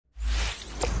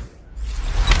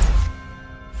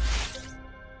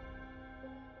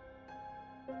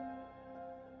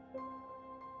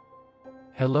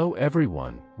Hello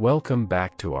everyone, welcome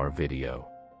back to our video.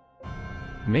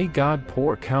 May God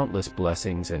pour countless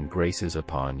blessings and graces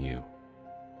upon you.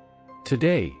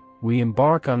 Today, we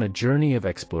embark on a journey of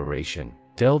exploration,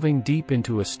 delving deep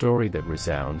into a story that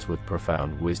resounds with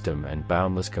profound wisdom and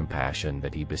boundless compassion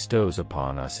that He bestows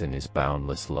upon us in His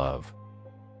boundless love.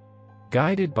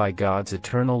 Guided by God's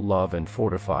eternal love and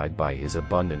fortified by His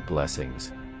abundant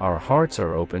blessings, our hearts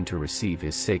are open to receive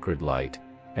His sacred light,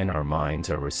 and our minds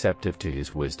are receptive to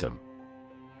His wisdom.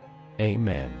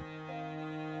 Amen.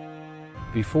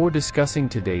 Before discussing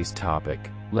today's topic,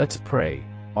 let's pray,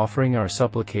 offering our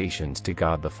supplications to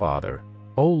God the Father.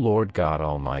 O Lord God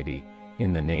Almighty,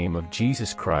 in the name of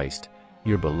Jesus Christ,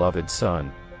 your beloved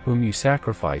Son, whom you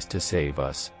sacrificed to save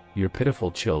us, your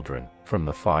pitiful children, from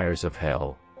the fires of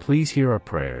hell, please hear our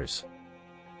prayers.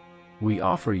 We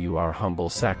offer you our humble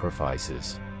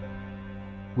sacrifices.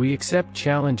 We accept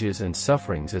challenges and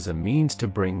sufferings as a means to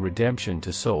bring redemption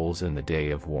to souls in the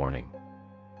day of warning.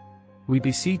 We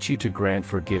beseech you to grant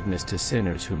forgiveness to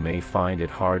sinners who may find it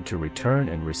hard to return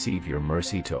and receive your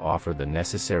mercy to offer the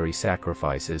necessary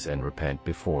sacrifices and repent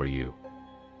before you.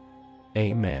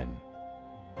 Amen.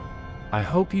 I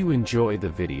hope you enjoy the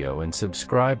video and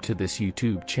subscribe to this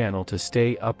YouTube channel to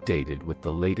stay updated with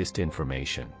the latest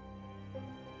information.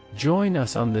 Join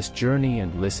us on this journey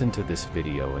and listen to this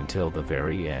video until the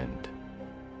very end.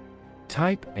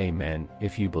 Type Amen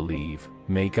if you believe.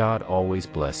 May God always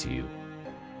bless you.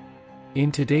 In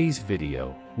today's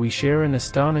video, we share an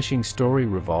astonishing story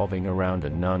revolving around a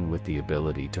nun with the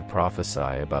ability to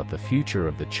prophesy about the future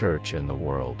of the Church and the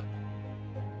world.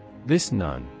 This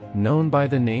nun, known by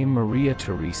the name Maria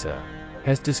Theresa,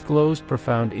 has disclosed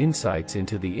profound insights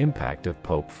into the impact of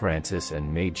Pope Francis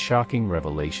and made shocking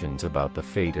revelations about the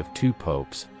fate of two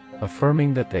popes,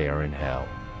 affirming that they are in hell.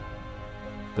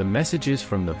 The messages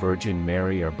from the Virgin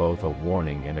Mary are both a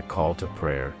warning and a call to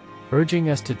prayer, urging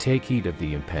us to take heed of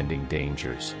the impending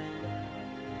dangers.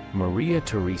 Maria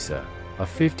Theresa, a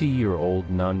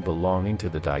 50-year-old nun belonging to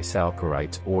the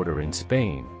Disalcarites order in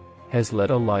Spain, has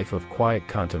led a life of quiet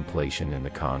contemplation in the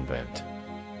convent.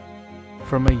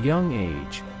 From a young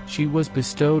age, she was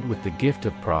bestowed with the gift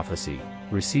of prophecy,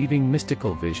 receiving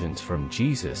mystical visions from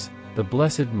Jesus, the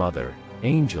Blessed Mother,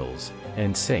 angels,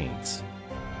 and saints.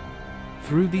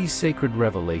 Through these sacred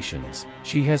revelations,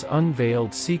 she has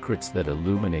unveiled secrets that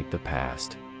illuminate the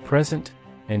past, present,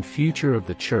 and future of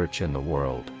the Church and the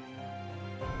world.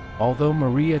 Although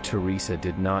Maria Theresa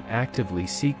did not actively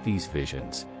seek these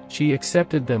visions, she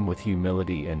accepted them with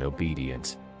humility and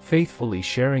obedience, faithfully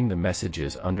sharing the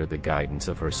messages under the guidance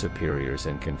of her superiors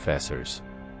and confessors.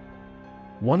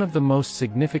 One of the most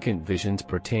significant visions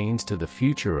pertains to the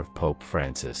future of Pope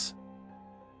Francis.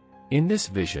 In this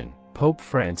vision, Pope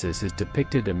Francis is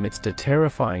depicted amidst a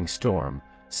terrifying storm,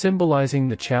 symbolizing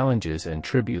the challenges and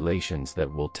tribulations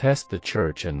that will test the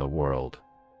Church and the world.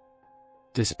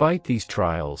 Despite these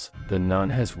trials, the nun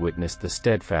has witnessed the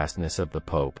steadfastness of the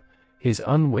Pope, his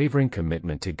unwavering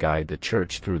commitment to guide the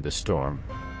Church through the storm,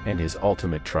 and his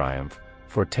ultimate triumph,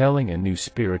 foretelling a new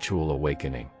spiritual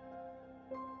awakening.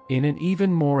 In an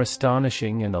even more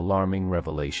astonishing and alarming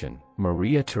revelation,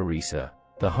 Maria Theresa,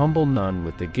 the humble nun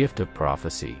with the gift of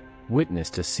prophecy,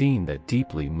 witnessed a scene that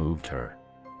deeply moved her.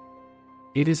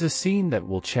 It is a scene that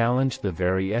will challenge the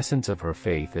very essence of her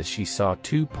faith as she saw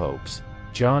two popes,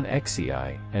 John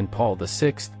XI and Paul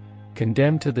VI,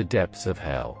 condemned to the depths of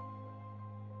hell.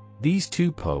 These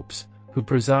two popes, who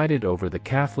presided over the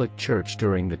Catholic Church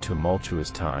during the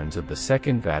tumultuous times of the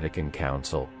Second Vatican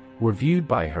Council, were viewed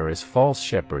by her as false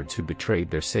shepherds who betrayed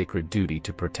their sacred duty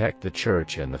to protect the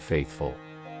Church and the faithful.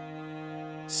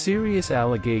 Serious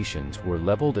allegations were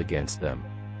leveled against them,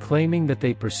 claiming that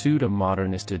they pursued a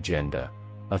modernist agenda,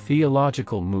 a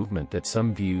theological movement that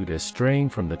some viewed as straying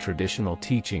from the traditional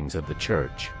teachings of the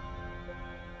Church.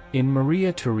 In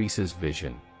Maria Theresa's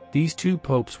vision, these two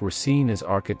popes were seen as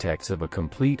architects of a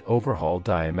complete overhaul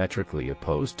diametrically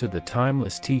opposed to the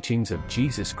timeless teachings of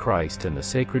Jesus Christ and the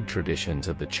sacred traditions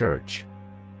of the Church.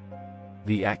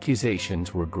 The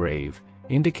accusations were grave,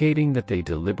 indicating that they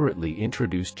deliberately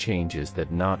introduced changes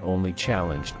that not only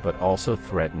challenged but also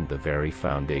threatened the very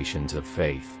foundations of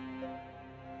faith.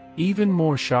 Even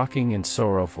more shocking and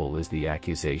sorrowful is the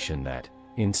accusation that,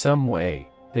 in some way,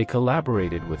 they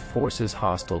collaborated with forces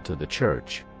hostile to the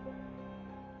Church.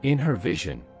 In her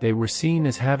vision, they were seen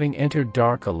as having entered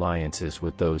dark alliances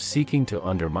with those seeking to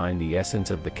undermine the essence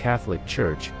of the Catholic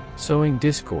Church, sowing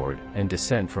discord and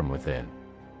dissent from within.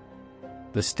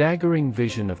 The staggering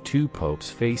vision of two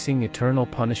popes facing eternal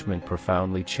punishment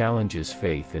profoundly challenges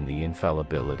faith in the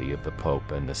infallibility of the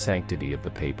Pope and the sanctity of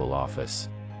the papal office.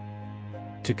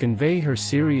 To convey her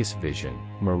serious vision,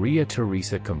 Maria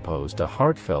Theresa composed a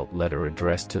heartfelt letter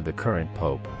addressed to the current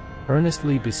pope,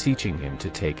 earnestly beseeching him to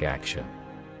take action.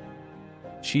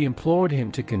 She implored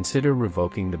him to consider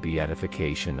revoking the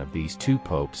beatification of these two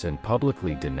popes and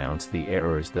publicly denounce the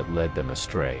errors that led them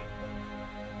astray.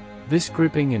 This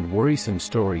gripping and worrisome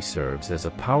story serves as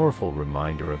a powerful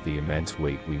reminder of the immense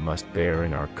weight we must bear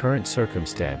in our current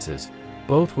circumstances,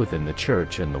 both within the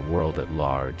Church and the world at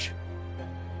large.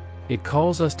 It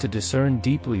calls us to discern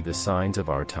deeply the signs of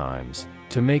our times,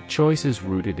 to make choices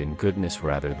rooted in goodness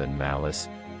rather than malice,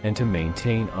 and to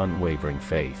maintain unwavering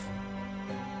faith.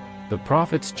 The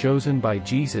prophets chosen by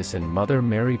Jesus and Mother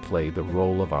Mary play the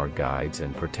role of our guides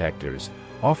and protectors,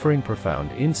 offering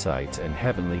profound insights and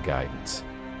heavenly guidance.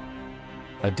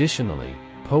 Additionally,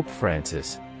 Pope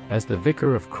Francis, as the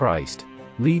Vicar of Christ,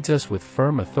 leads us with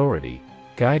firm authority,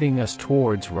 guiding us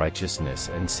towards righteousness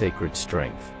and sacred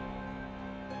strength.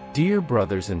 Dear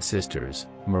brothers and sisters,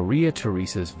 Maria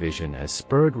Theresa's vision has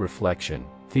spurred reflection,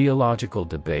 theological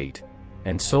debate,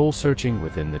 and soul-searching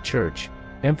within the Church,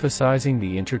 emphasizing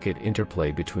the intricate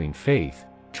interplay between faith,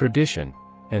 tradition,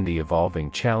 and the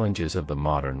evolving challenges of the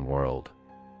modern world.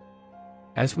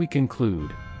 As we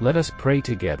conclude, let us pray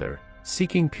together,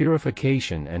 seeking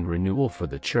purification and renewal for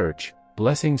the Church,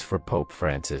 blessings for Pope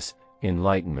Francis,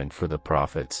 enlightenment for the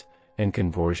prophets, and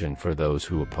conversion for those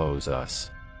who oppose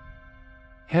us.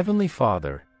 Heavenly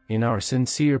Father, in our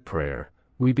sincere prayer,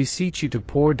 we beseech you to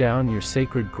pour down your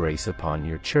sacred grace upon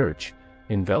your Church,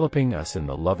 enveloping us in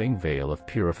the loving veil of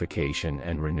purification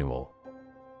and renewal.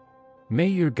 May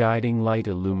your guiding light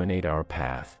illuminate our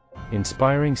path,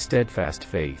 inspiring steadfast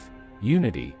faith,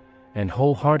 unity, and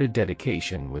wholehearted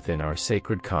dedication within our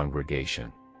sacred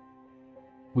congregation.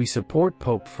 We support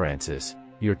Pope Francis,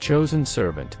 your chosen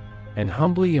servant, and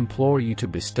humbly implore you to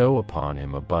bestow upon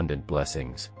him abundant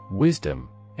blessings, wisdom,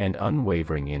 and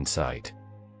unwavering insight.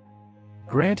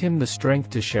 Grant him the strength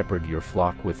to shepherd your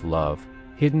flock with love,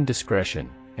 hidden discretion,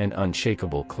 and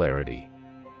unshakable clarity.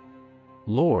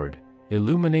 Lord,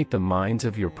 illuminate the minds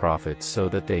of your prophets so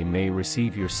that they may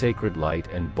receive your sacred light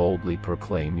and boldly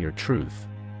proclaim your truth.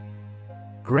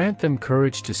 Grant them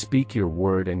courage to speak your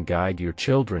word and guide your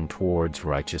children towards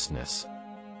righteousness.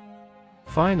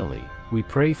 Finally, we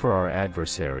pray for our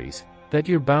adversaries, that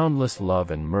your boundless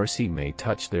love and mercy may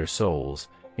touch their souls,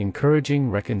 encouraging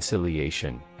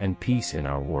reconciliation and peace in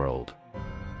our world.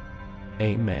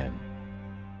 Amen.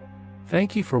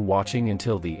 Thank you for watching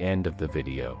until the end of the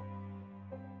video.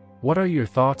 What are your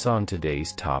thoughts on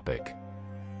today's topic?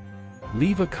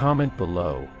 Leave a comment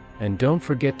below, and don't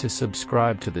forget to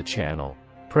subscribe to the channel.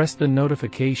 Press the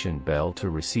notification bell to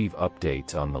receive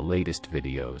updates on the latest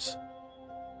videos.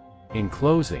 In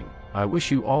closing, I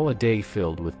wish you all a day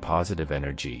filled with positive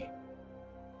energy.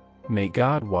 May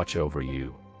God watch over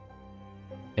you.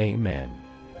 Amen.